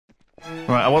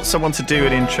Right, I want someone to do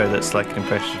an intro that's like an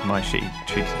impression of my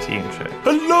TTT intro.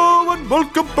 Hello and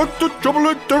welcome back to Trouble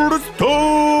and Terrorist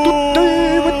Talk!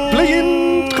 Today we're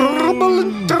playing Trouble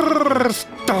and Terrorist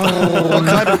Talk! What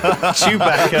kind of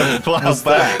Chewbacca was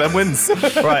that? Ben wins.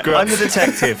 Right, I'm the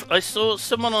detective. I saw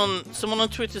someone on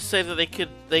Twitter say that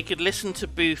they could listen to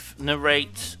Booth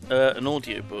narrate an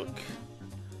audiobook.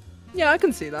 Yeah, I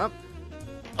can see that.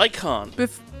 I can't.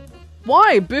 Booth.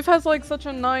 Why? Booth has like such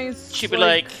a nice. She'd be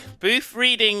like Booth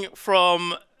reading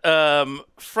from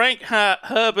Frank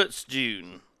Herbert's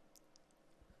Dune.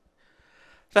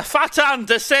 The fat ant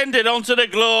descended onto the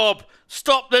globe.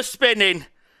 Stop the spinning.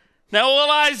 Now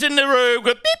all eyes in the room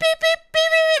go beep beep beep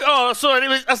beep beep. Oh, sorry,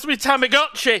 that's my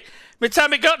Tamagotchi. My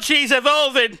Tamagotchi's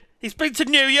evolving. He's been to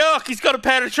New York. He's got a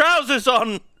pair of trousers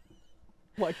on. Oh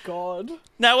my God.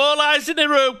 Now all eyes in the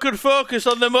room could focus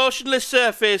on the motionless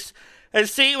surface and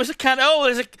see it was a cat.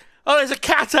 There's a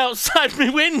cat outside my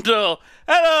window.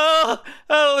 Hello.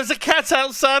 Oh, there's a cat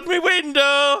outside my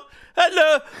window.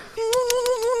 Hello.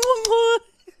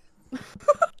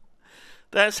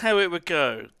 That's how it would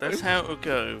go.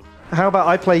 How about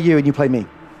I play you and you play me?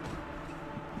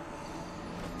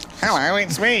 Hello,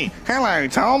 it's me. Hello,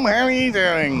 Tom. How are you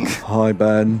doing? Hi,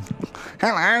 Ben.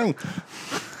 Hello.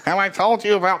 Have I told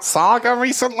you about Saga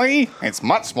recently? It's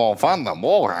much more fun than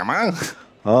Warhammer.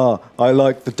 Ah, I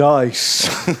like the dice.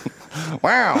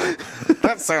 Wow,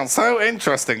 that sounds so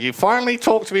interesting. You finally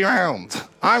talked me around.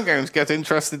 I'm going to get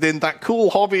interested in that cool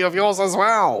hobby of yours as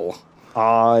well.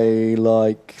 I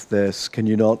like this. Can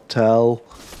you not tell?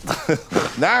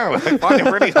 No, I find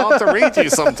it really hard to read you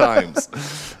sometimes.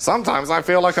 Sometimes I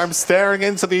feel like I'm staring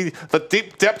into the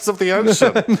deep depths of the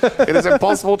ocean. It is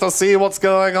impossible to see what's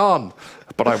going on.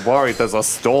 But I'm worried there's a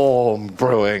storm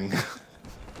brewing.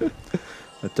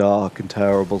 A dark and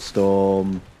terrible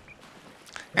storm.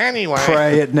 Anyway.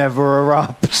 Pray it never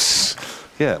erupts.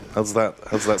 Yeah, how's that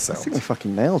I sound? think we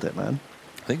fucking nailed it, man.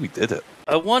 I think we did it.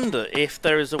 I wonder if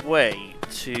there is a way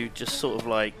to just sort of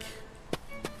like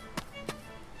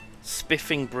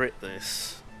spiffing Brit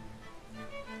this.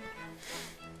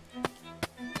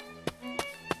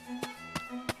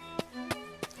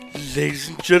 Ladies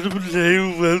and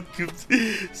gentlemen, welcome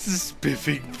to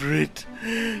Spiffing Brit.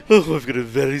 Oh, I've got a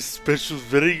very special,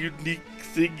 very unique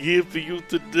thing here for you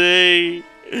today.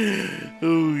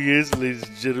 Oh, yes, ladies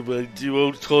and gentlemen, I do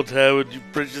old Todd Howard, you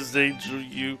precious angel,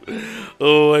 you.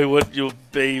 Oh, I want your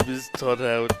babies, Todd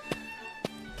Howard.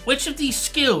 Which of these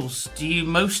skills do you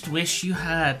most wish you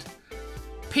had?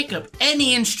 Pick up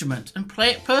any instrument and play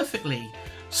it perfectly.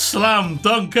 Slam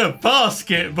dunk a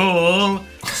basketball.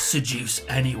 Seduce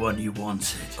anyone you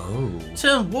wanted. Oh.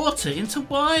 Turn water into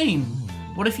wine.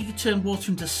 What if you could turn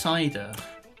water into cider?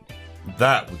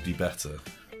 That would be better.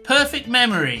 Perfect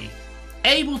memory.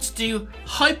 Able to do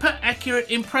hyper-accurate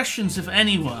impressions of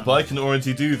anyone. But I can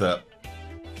already do that.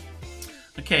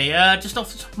 Okay, just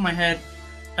off the top of my head,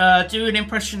 do an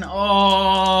impression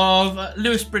of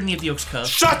Lewis Brinney of the Yogscast.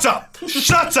 Shut up!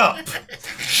 Shut up!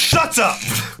 Shut up!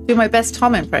 Do my best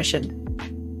Tom impression.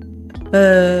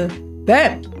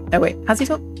 Ben. Oh wait, how's he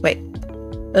talk? Wait.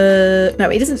 No,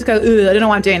 he doesn't just go. I don't know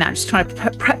why I'm doing that. I'm just trying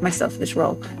to prep myself for this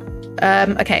role.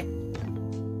 Okay.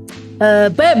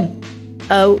 Ben.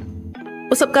 Oh,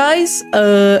 what's up, guys?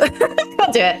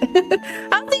 Can't do it.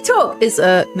 How does he talk? Is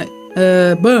no.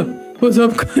 Ben. What's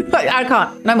up? I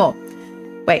can't. No more.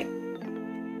 Wait.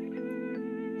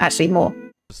 Actually, more.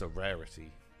 It's a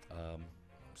rarity.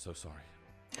 So sorry.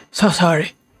 So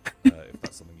sorry. If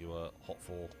that's something you were hot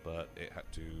for, but it had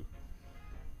to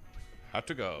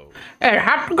go. It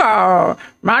had to go.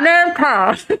 My name's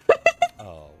Carl.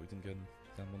 Oh, we didn't get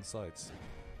down on the sides.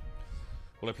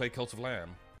 Will I play Cult of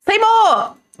Lamb? Say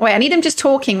more! Wait, I need him just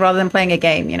talking rather than playing a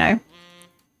game, you know?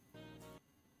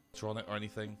 On it or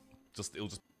anything? It'll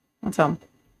just. What's on?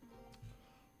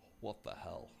 What the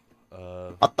hell?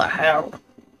 What the hell?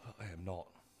 I am not.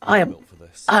 I am built for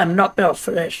this. I'm not built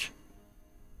for this.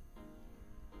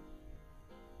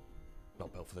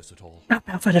 Not built for this at all. Not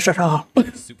built for this at all.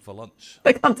 Soup for lunch.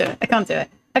 I can't do it. I can't do it.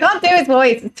 I can't do his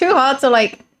voice. It's too hard to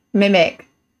like mimic.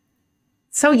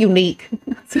 So unique.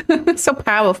 So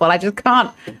powerful. I just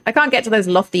can't. I can't get to those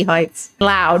lofty heights.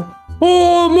 Loud.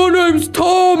 Oh, my name's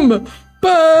Tom.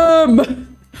 Bam.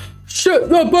 Shit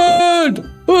the bed!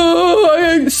 Oh,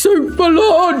 I ate soup for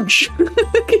lunch!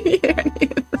 Can you hear any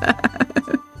of that?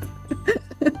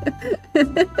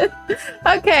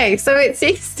 Okay, so it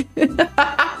seems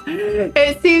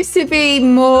to be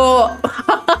more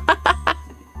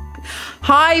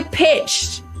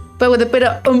high-pitched, but with a bit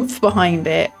of oomph behind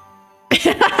it.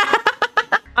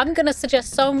 I'm gonna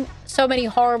suggest so many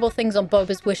horrible things on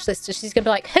Boba's wish list. She's gonna be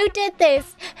like, "Who did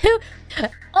this? Who?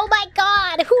 Oh my god!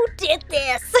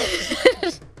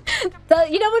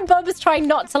 trying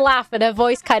not to laugh, and her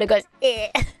voice kind of goes, eh.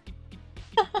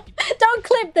 Don't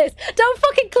clip this. Don't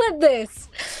fucking clip this.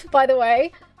 By the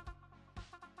way,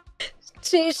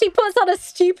 she puts on a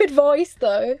stupid voice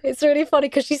though. It's really funny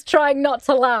because she's trying not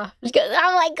to laugh. She goes,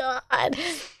 "Oh my god."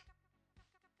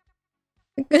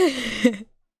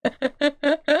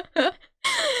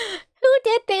 Who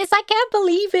did this? I can't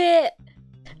believe it.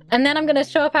 And then I'm gonna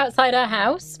show up outside her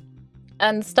house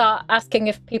and start asking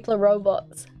if people are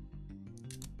robots.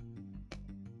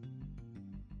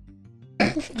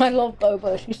 I love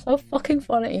Bobo. She's so fucking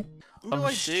funny. I'm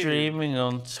streaming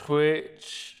on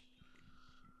Twitch.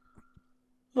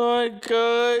 Hi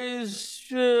guys,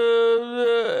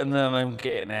 and then I'm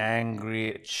getting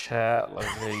angry at chat like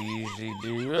I usually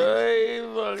do.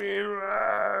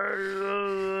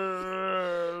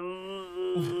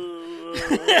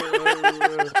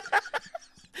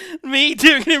 Me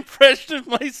doing an impression of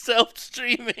myself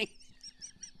streaming.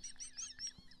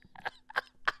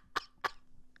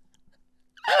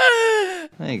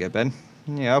 There you go, Ben.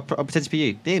 Yeah, I'll pretend to be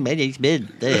you. Hey, my name's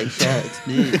Ben. Hey, it's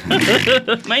me.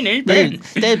 My name's Ben.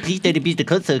 Don't please don't abuse the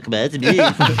console commands. Me.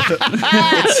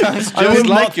 I would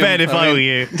like Ben if I were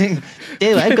you.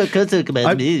 No, I've got console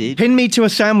commands. Me. Pin me to a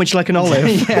sandwich like an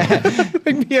olive.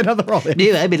 Bring me another olive.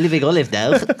 No, I'm a living olive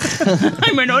now.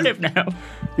 I'm an olive now.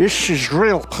 This is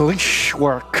real police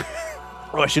work.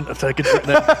 Oh, I shouldn't have taken it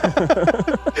now.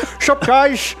 Sup,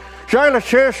 guys? Silas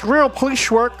here. It's real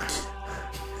police work.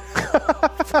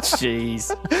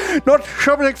 Jeez. Not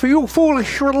something for you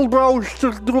foolish little bros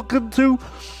to look into.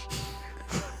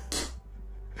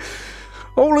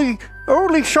 Only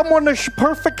someone as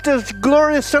perfect, as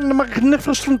glorious and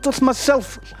magnificent as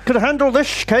myself could handle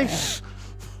this case.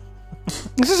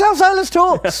 This is how Silas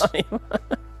talks. I'm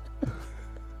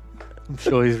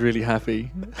sure he's really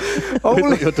happy with Only,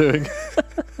 what you're doing.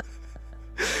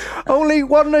 only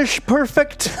one as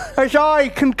perfect as I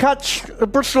can catch a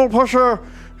bristle pusher.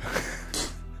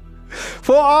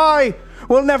 For I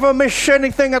will never miss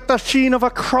anything at the scene of a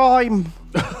crime.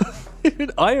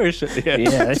 Irish at the end.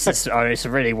 Yeah, this is Irish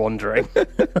really wandering.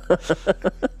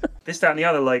 This, that, and the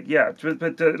other, like, yeah,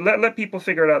 but let people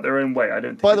figure it out their own way. I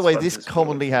don't think. By the way, this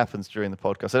commonly happens during the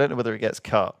podcast. I don't know whether it gets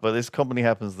cut, but this commonly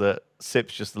happens that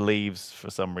Sips just leaves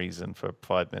for some reason for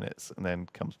 5 minutes and then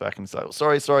comes back and says,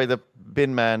 oh, sorry, the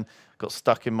bin man got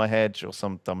stuck in my hedge or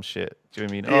some dumb shit. Do you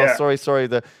know what I mean? Yeah. Oh, sorry,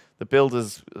 the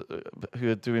builders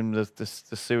who are doing the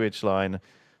sewage line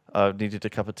needed a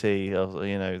cup of tea.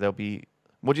 They'll be...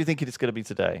 What do you think it's going to be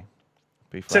today?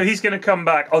 So he's going to come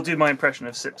back. I'll do my impression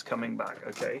of Sips coming back,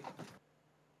 okay?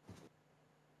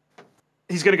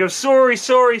 He's going to go, sorry.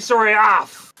 Ah,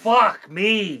 fuck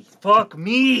me,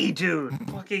 dude.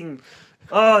 Fucking,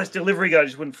 this delivery guy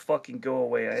just wouldn't fucking go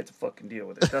away. I had to fucking deal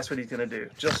with it. That's what he's going to do.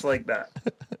 Just like that.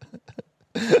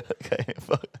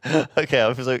 Okay,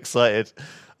 I'm so excited.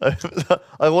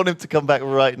 I want him to come back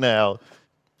right now.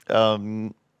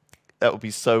 That would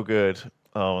be so good.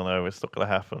 Oh no, it's not going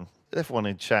to happen. Everyone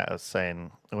in chat is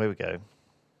saying, oh, here we go.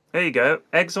 There you go.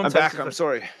 Eggs on I'm toast. back, I'm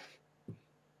sorry.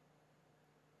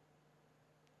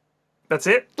 That's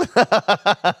it?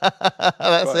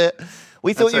 That's it.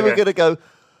 We thought you were going to go,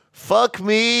 fuck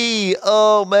me.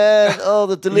 Oh, man. Oh,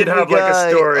 the delivery guy. You'd have like a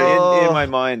story. Oh. In my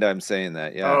mind, I'm saying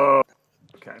that, yeah. Oh,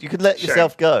 okay. You can let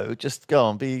yourself go. Just go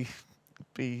on.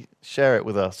 Share it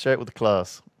with us. Share it with the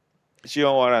class. You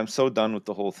know what? I'm so done with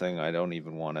the whole thing. I don't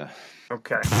even want to.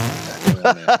 Okay.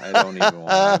 I don't even want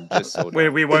to. I'm just so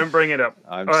done. We won't bring it up.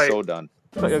 I'm All right. so done.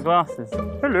 Got your glasses.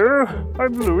 Hello,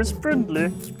 I'm Lewis Brindley.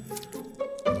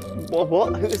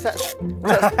 What? Who is that?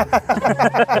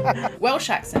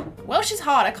 Welsh accent. Welsh is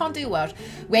hard. I can't do Welsh.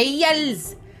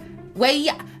 Wales.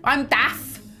 I'm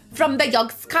Daff from the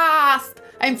Yogscast.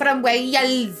 I'm from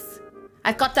Wales.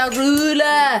 I've got a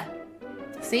ruler.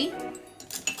 See?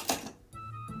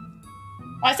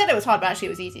 I said it was hard, but actually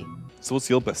it was easy. So what's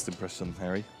your best impression,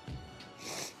 Harry?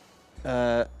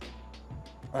 I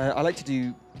like to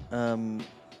do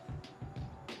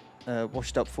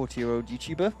washed up 40-year-old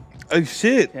YouTuber. Oh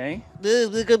shit! Okay.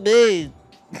 Look at me.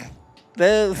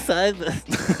 No, Simon.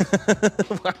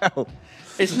 Wow.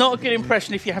 It's not a good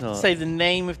impression if you have to say the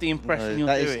name of the impression you're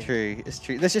doing. That is true. It's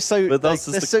true. There's just so. But that's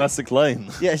just the classic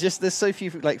line. Yeah, it's just there's so few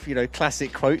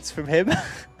classic quotes from him.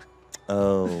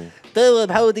 Oh. No, I'm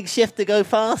holding shift to go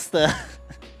faster.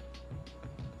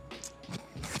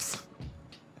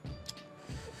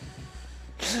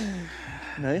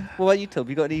 No. What about you, Tom?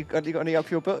 You got any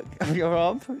up your book, up your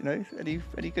arm? Any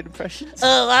good impressions?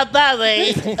 Oh, I'm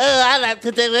married. I like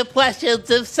to do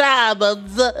impressions of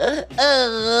salmons.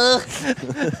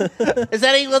 Has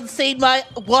anyone seen my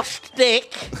washed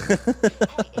dick?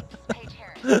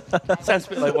 Sounds a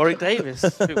bit like Warwick Davis.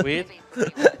 A bit weird.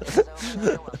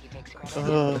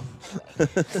 Oh,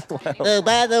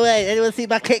 by the way, anyone see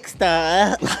my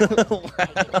Kickstarter?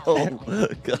 Wow.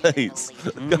 Guys,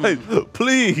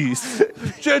 please,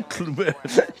 gentlemen.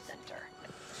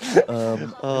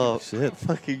 Oh, shit.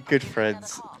 Fucking good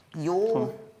friends.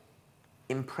 Your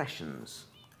impressions.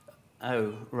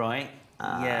 Oh, right.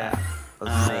 Yeah.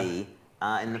 Of me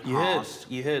in the past.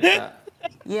 You heard that?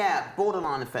 Yeah,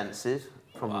 borderline offensive,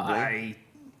 probably.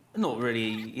 Not really,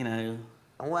 you know.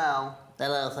 Well,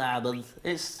 hello, Simon.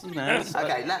 It's, you know. It's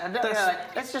okay,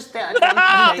 let's just do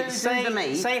to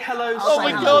me. Say hello. I'll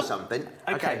say hello something.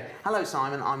 Okay. Hello,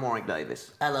 Simon. I'm Warwick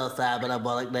Davis. Hello, Simon. I'm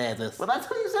Warwick Davis. Well, that's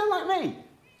what you sound like me.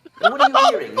 And what are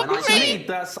you hearing when I say?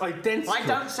 That's identical. I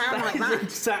don't sound like that.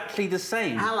 Exactly the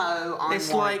same. Hello, I'm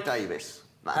Warwick Davis.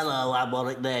 Hello, I'm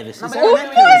Warwick Davis. No, but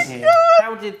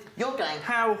How did you're going?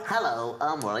 How? Hello,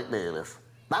 I'm Warwick Davis.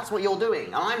 That's what you're doing,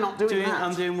 and I'm not doing that.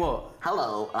 I'm doing what?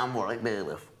 Hello, I'm Warwick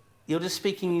Davis. You're just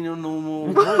speaking in your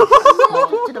normal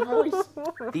voice.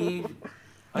 You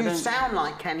voice. sound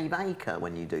like Kenny Baker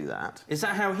when you do that. Is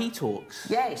that how he talks?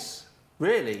 Yes.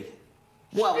 Really?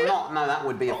 Well, no, that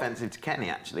would be offensive to Kenny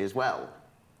actually as well.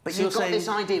 But So you've you're got this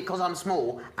saying- idea because I'm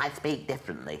small, I speak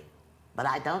differently. But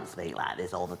I don't speak like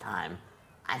this all the time.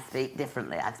 I speak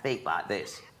differently. I speak like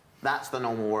this. That's the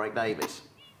normal Warwick Davis.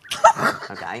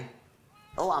 Okay.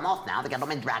 Oh, I'm off now to get on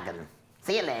my dragon.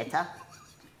 See you later.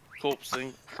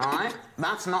 Corpsing. All right?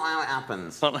 That's not how it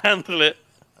happens. Can't handle it.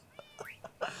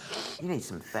 You need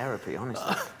some therapy,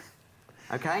 honestly.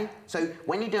 Okay? So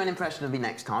when you do an impression of me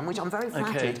next time, which I'm very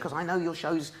flattered because I know your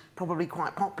show's probably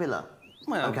quite popular.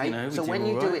 Well, okay? you know, we so do when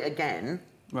you all do right. it again,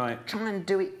 right, try and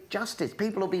do it justice.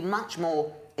 People will be much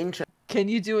more interested. Can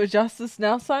you do it justice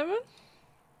now, Simon?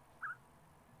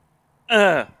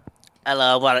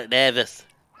 Hello, Warwick Davis.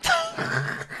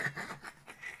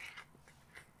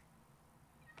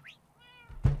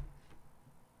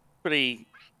 Pretty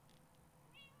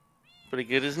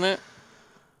good, isn't it?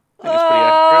 I think it's pretty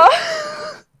accurate.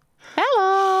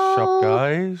 Hello. Sup,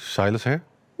 guys? Silas here.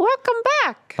 Welcome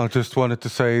back. I just wanted to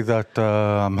say that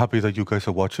I'm happy that you guys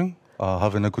are watching,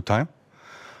 having a good time.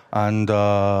 And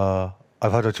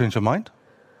I've had a change of mind.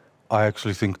 I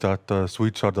actually think that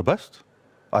Swedes are the best.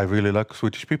 I really like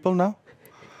Swedish people now.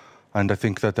 And I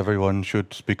think that everyone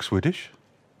should speak Swedish.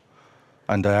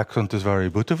 And the accent is very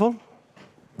beautiful.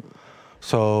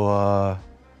 So,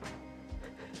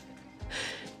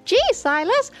 Gee,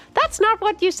 Silas, that's not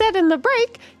what you said in the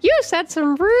break. You said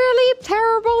some really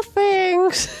terrible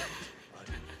things.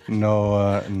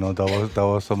 no, that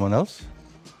was someone else.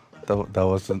 That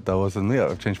wasn't me.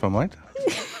 I've changed my mind.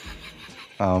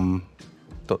 Don't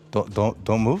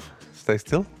move. Stay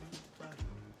still.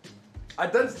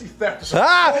 Identity theft.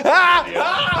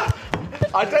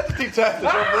 Identity theft is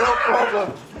a real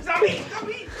problem. Zombie!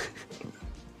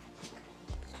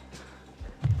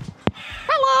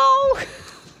 Hello.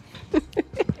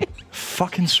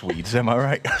 Fucking Swedes, am I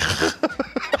right?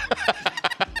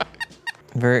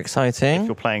 Very exciting. If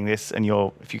you're playing this and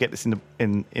if you get this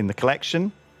in the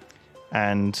collection,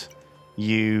 and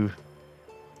you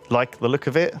like the look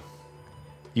of it,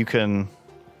 you can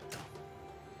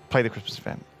play the Christmas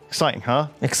event. Exciting, huh?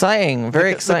 Exciting,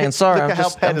 very exciting. Sorry, look at how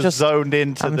Penn has zoned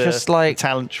into I'm the just like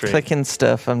talent tree. clicking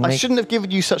stuff. I shouldn't have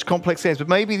given you such complex games, but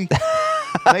maybe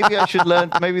I should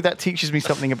learn. Maybe that teaches me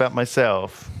something about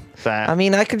myself. That I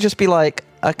mean, I could just be like,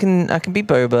 I can be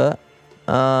Boba.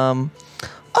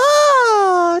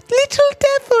 Little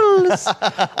devils.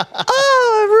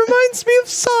 It reminds me of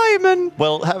Simon.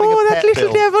 Well, having oh, a that pet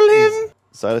little Bill devil him.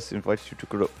 Silas invites you to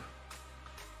group.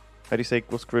 How do you say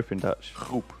what's group in Dutch?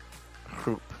 Groep.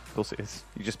 Groep. Of course it is.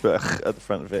 You just put a at the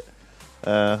front of it.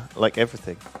 Like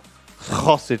everything.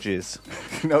 Sausages.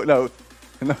 No.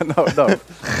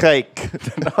 Cake.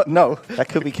 No. That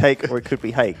could be cake or it could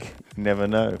be hake. You never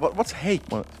know. What's hake?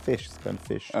 Well, fish. It's kind of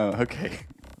fish. Oh, okay.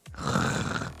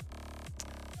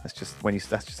 That's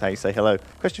just how you say hello.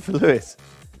 Question for Lewis.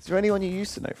 Is there anyone you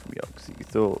used to know from Yogs that you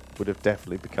thought would have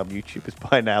definitely become YouTubers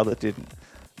by now that didn't?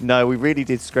 No, we really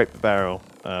did scrape the barrel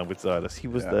with Silas. He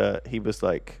was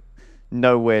like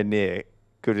nowhere near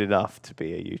good enough to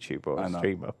be a YouTuber or a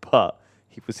streamer, but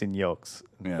he was in Yogs.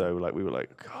 And so like we were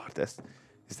like, God, is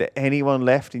there anyone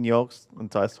left in Yogs?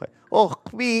 And Silas was like, oh,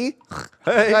 me,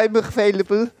 I'm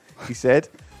available, he said.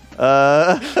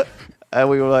 And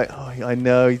we were like, oh, I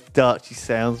know, he's Dutch, he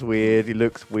sounds weird, he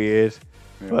looks weird.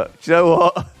 Yeah. But do you know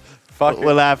what?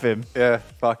 We'll have him. Yeah,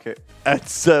 fuck it. And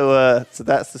so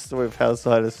that's the story of how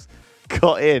Silas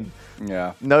got in.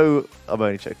 Yeah. No, I'm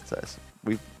only joking, Silas.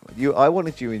 I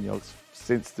wanted you in Yogs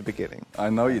since the beginning. I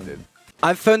know you did.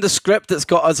 I've found a script that's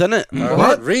got us in it.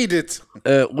 What? Read it.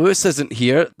 Lewis isn't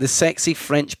here. The sexy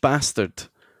French bastard.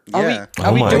 Yeah.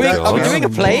 Are we doing a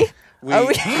play?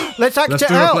 Let's act Let's it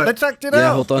do a out. play. Let's act it Yeah,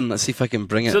 out. hold on. Let's see if I can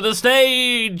bring it. To the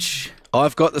stage. Oh,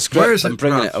 I've got the script. Where is I'm it,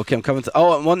 bringing Ralph? it. Okay, I'm coming to.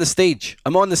 Oh, I'm on the stage.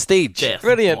 I'm on the stage.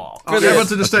 Brilliant. Everyone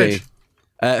to the stage.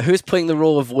 Who's playing the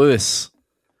role of Lewis?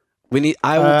 We need.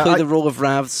 I will play the role of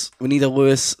Ravs. We need a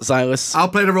Lewis, Silas. I'll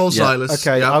play the role of Silas.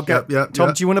 Okay, Yeah, I'll get. yeah, Tom,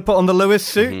 yeah. do you want to put on the Lewis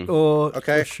suit or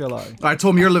shall I? All right,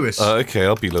 Tom, you're Lewis. Okay,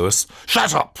 I'll be Lewis.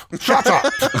 Shut up! Shut up!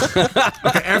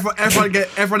 Okay,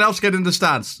 everyone else get in the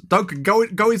stands. Duncan, go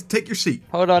take your seat.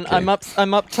 Hold on, I'm up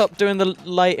top doing the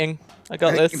lighting. I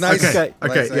got this. Okay.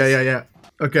 Yeah.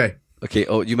 Okay. Okay.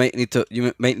 Oh, you might need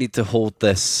to hold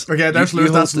this. Okay, there's You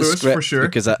Lewis. hold That's the Lewis for script sure.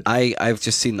 Because I've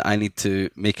just seen that I need to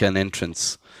make an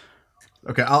entrance.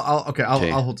 Okay, I'll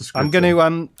hold the script. I'm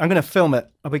gonna film it.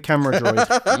 I'll be camera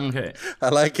droid. Okay. I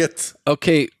like it.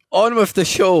 Okay, on with the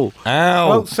show.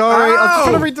 Ow! Oh, sorry. I was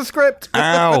trying to read the script.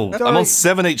 Ow! Sorry. I'm on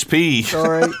 7 HP.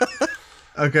 Sorry.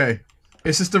 Okay,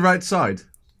 is this the right side?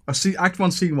 Act 1,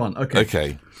 Scene 1. Okay.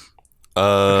 Okay.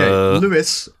 Okay,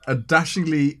 Lewis, a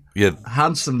dashingly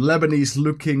handsome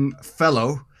Lebanese-looking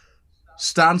fellow,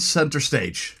 stands center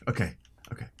stage. Okay.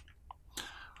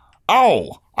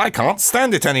 Oh, I can't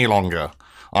stand it any longer.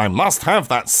 I must have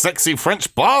that sexy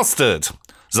French bastard.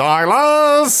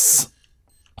 Silas!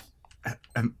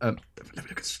 Let me look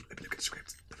at the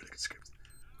script.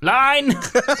 Line.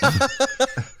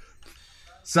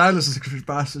 Silas is a French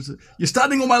bastard. You're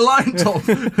standing on my line, Tom.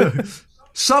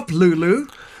 Sup, Lulu?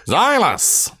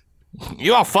 Silas!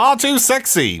 You are far too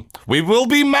sexy. We will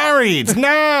be married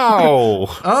now!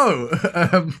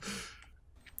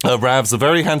 Rav's a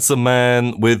very handsome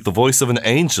man with the voice of an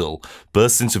angel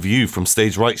bursts into view from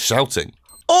stage right shouting,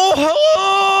 "Oh,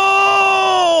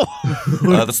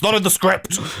 hello!" That's not in the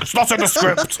script. It's not in the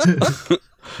script. Come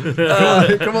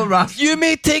on, Raph. You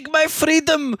may take my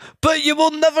freedom, but you will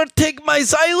never take my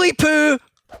xyli poo.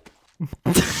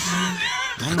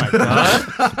 Oh my god.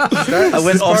 I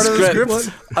went off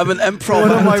script. I'm an improv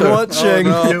What am I actor. watching?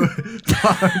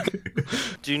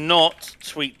 Do not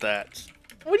tweet that.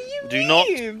 What do you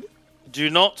mean? Do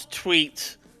not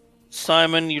tweet,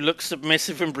 Simon, you look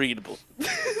submissive and breedable.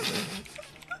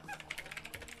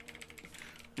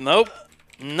 Nope.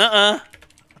 Nuh-uh.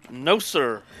 No,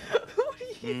 sir.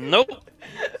 Nope.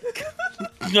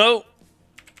 No.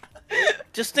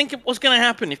 Just think of what's going to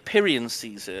happen if Pyrian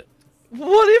sees it.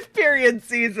 What if Pyrian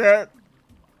sees it?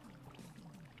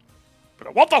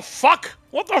 What the fuck?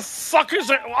 What the fuck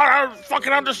is it? I don't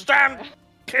fucking understand,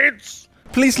 kids.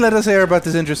 Please let us hear about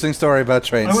this interesting story about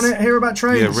trains. I want to hear about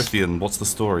trains. Yeah, Rithian, what's the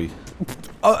story?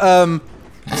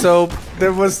 So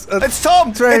there was a It's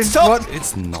Tom! train. It's Tom! What?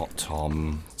 It's not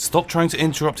Tom. Stop trying to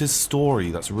interrupt his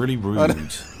story. That's really rude.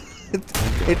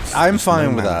 I'm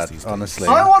fine with manners that, these honestly.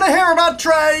 I want to hear about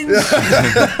trains!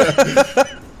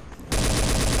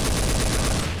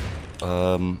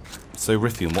 So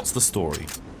Rithian, what's the story?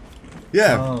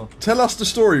 Yeah, tell us the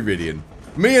story, Rithian.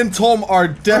 Me and Tom are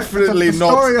definitely the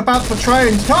not. story about the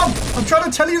trains. Tom, I'm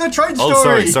trying to tell you the train story.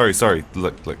 Oh, sorry.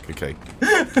 Look, okay.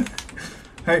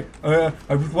 Hey, I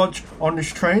would watch on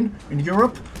this train in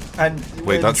Europe, and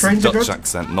Wait, the that's a trains are Dutch good.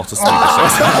 accent, not a Swedish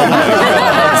accent.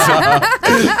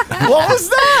 What was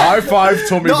that? High five,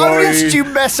 Tommy Not boy. only did you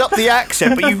mess up the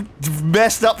accent, but you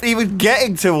messed up even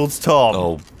getting towards Tom.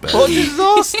 Oh, what a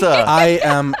disaster! I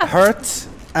am hurt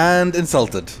and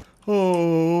insulted.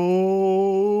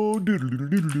 Oh,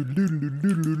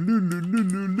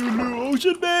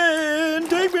 ocean man,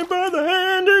 take me by the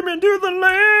hand, take me to the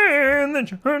land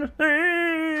that you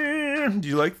understand. Do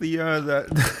you like the that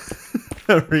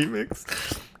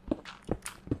remix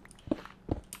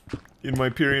in my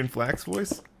Pyrian Flax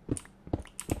voice?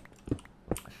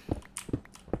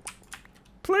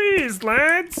 Please,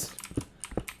 lads,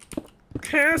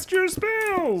 cast your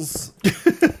spells.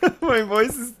 My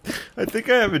voice is. I think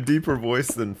I have a deeper voice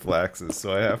than Flax's,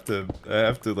 so I have to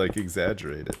like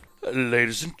exaggerate it.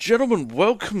 Ladies and gentlemen,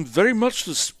 welcome very much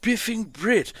to Spiffing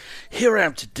Brit. Here I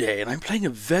am today, and I'm playing a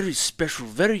very special,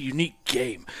 very unique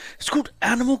game. It's called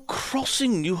Animal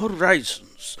Crossing New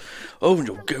Horizons. Oh, and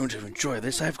you're going to enjoy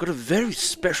this. I've got a very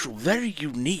special, very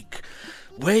unique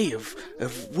way of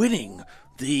winning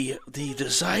the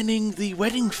designing the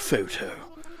wedding photo.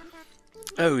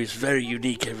 Oh, it's very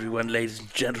unique, everyone, ladies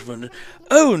and gentlemen.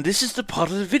 Oh, and this is the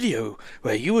part of the video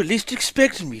where you were least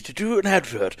expecting me to do an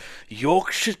advert.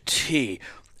 Yorkshire tea.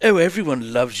 Oh,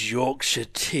 everyone loves Yorkshire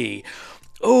tea.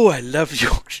 Oh, I love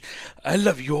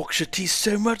Yorkshire tea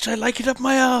so much I like it up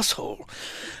my arsehole.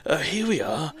 Here we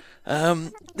are.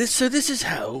 This is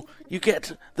how you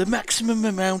get the maximum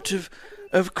amount of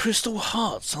of crystal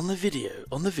hearts on the video.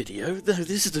 No,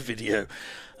 this is the video.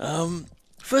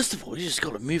 First of all, you just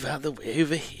got to move out of the way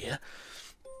over here.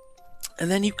 And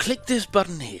then you click this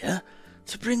button here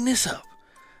to bring this up.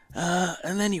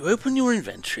 And then you open your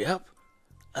inventory up.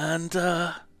 And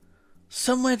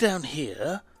somewhere down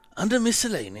here, under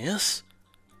miscellaneous,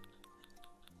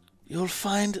 you'll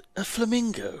find a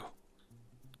flamingo.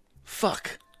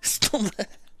 Fuck. It's not there.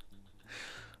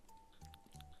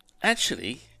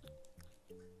 Actually,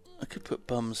 I could put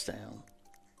bums down.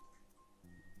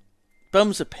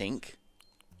 Bums are pink.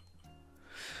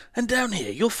 And down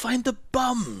here, you'll find the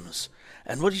bums.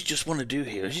 And what you just want to do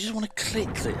here is you just want to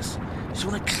click this. You just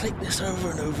want to click this over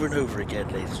and over and over again,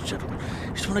 ladies and gentlemen.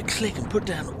 You just want to click and put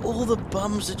down all the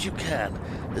bums that you can.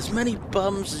 As many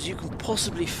bums as you can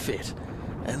possibly fit.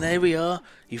 And there we are.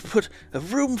 You've put a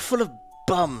room full of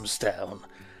bums down.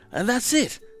 And that's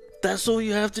it. That's all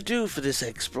you have to do for this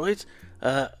exploit.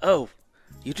 Oh,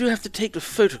 you do have to take the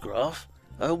photograph.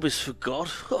 I always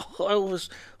forgot. I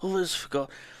always forgot.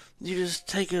 You just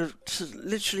take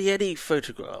literally any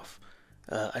photograph.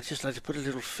 I just like to put a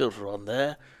little filter on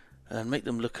there and make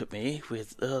them look at me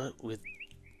with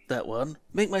that one.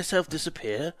 Make myself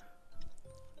disappear.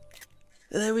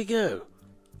 There we go.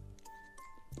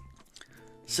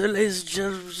 So, ladies and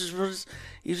gentlemen,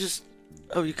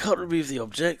 you can't remove the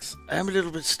objects. I am a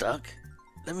little bit stuck.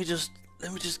 Let me just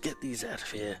get these out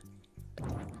of here.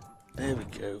 There we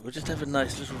go. We'll just have a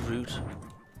nice little route.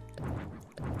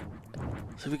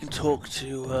 So we can talk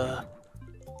to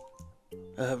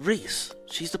Reese.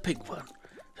 She's the pink one.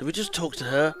 So we just talk to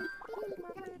her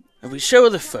and we show her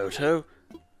the photo.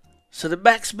 So the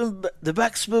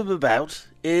maximum amount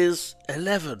is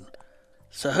 11.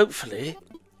 So hopefully,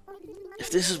 if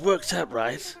this has worked out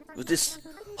right with this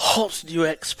hot new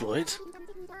exploit,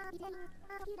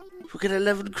 we'll get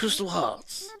 11 crystal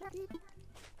hearts.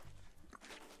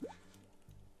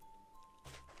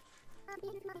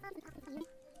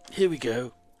 Here we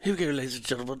go, ladies and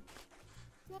gentlemen.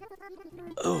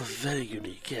 Oh, very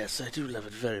unique. Yes, I do love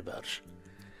it very much.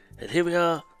 And here we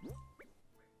are.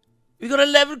 We got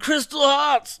 11 crystal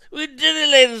hearts. We did it,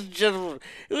 ladies and gentlemen.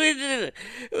 We did it.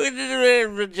 We did it,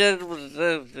 ladies and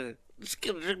gentlemen. Let's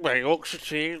get a drink my Yorkshire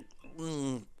tea.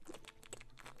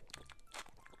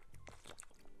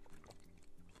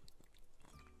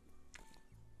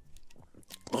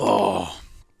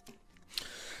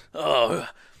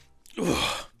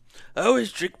 I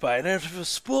always drink mine out of a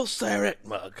Sports Direct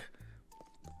mug.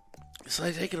 It's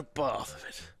like taking a bath of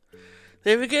it.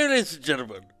 There we go, ladies and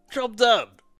gentlemen. Job done.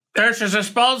 This is a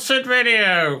sponsored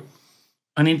video.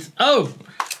 This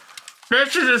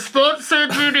is a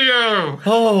sponsored video.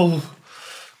 Oh.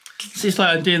 It's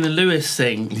like I'm doing the Lewis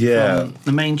thing. Yeah. From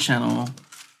the main channel.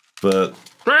 But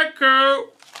Draco.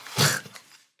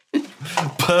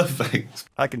 perfect.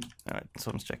 I can. All right,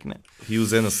 someone's checking it. He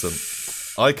was innocent.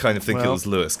 I kind of think it was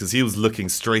Lewis because he was looking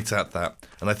straight at that,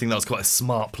 and I think that was quite a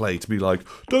smart play to be like,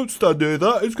 "Don't stand near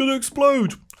that; it's going to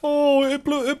explode." Oh, it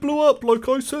blew up like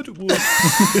I said it would.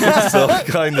 So I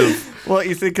kind of. What,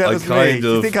 you think that was me?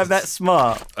 You think I'm that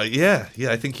smart? Yeah.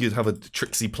 I think you'd have a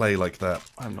tricksy play like that.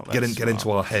 I'm not that Get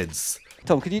into our heads.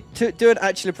 Tom, can you do an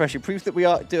actual impression? Prove that we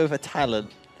do have a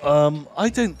talent. I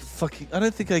don't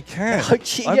think I can.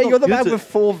 Yeah, you're the man with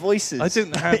 4 voices. I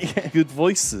don't have good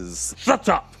voices. Shut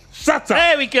up! Shut up!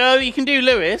 There we go. You can do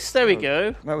Lewis. There we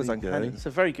go. That was uncanny. It's a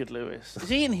very good Lewis. Is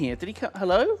he in here? Did he come?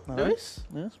 Hello, Lewis?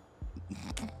 Yes.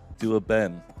 Do a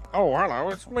Ben. Oh, hello,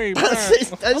 it's me, Ben.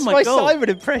 That's my Simon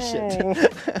impression.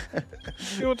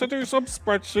 You want to do some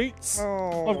spreadsheets?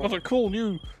 I've got a cool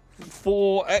new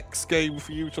 4X game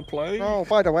for you to play. Oh,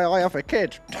 by the way, I have a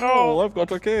kid. Oh, I've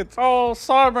got a kid. Oh,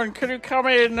 Simon, can you come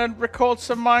in and record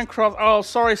some Minecraft? Oh,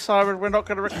 sorry, Simon, we're not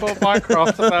going to record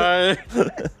Minecraft today.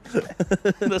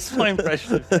 That's my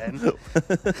impression of Ben.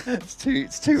 It's too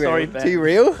Sorry, real. Ben. Too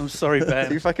real? I'm sorry, Ben.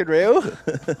 Too fucking real?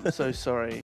 I'm so sorry.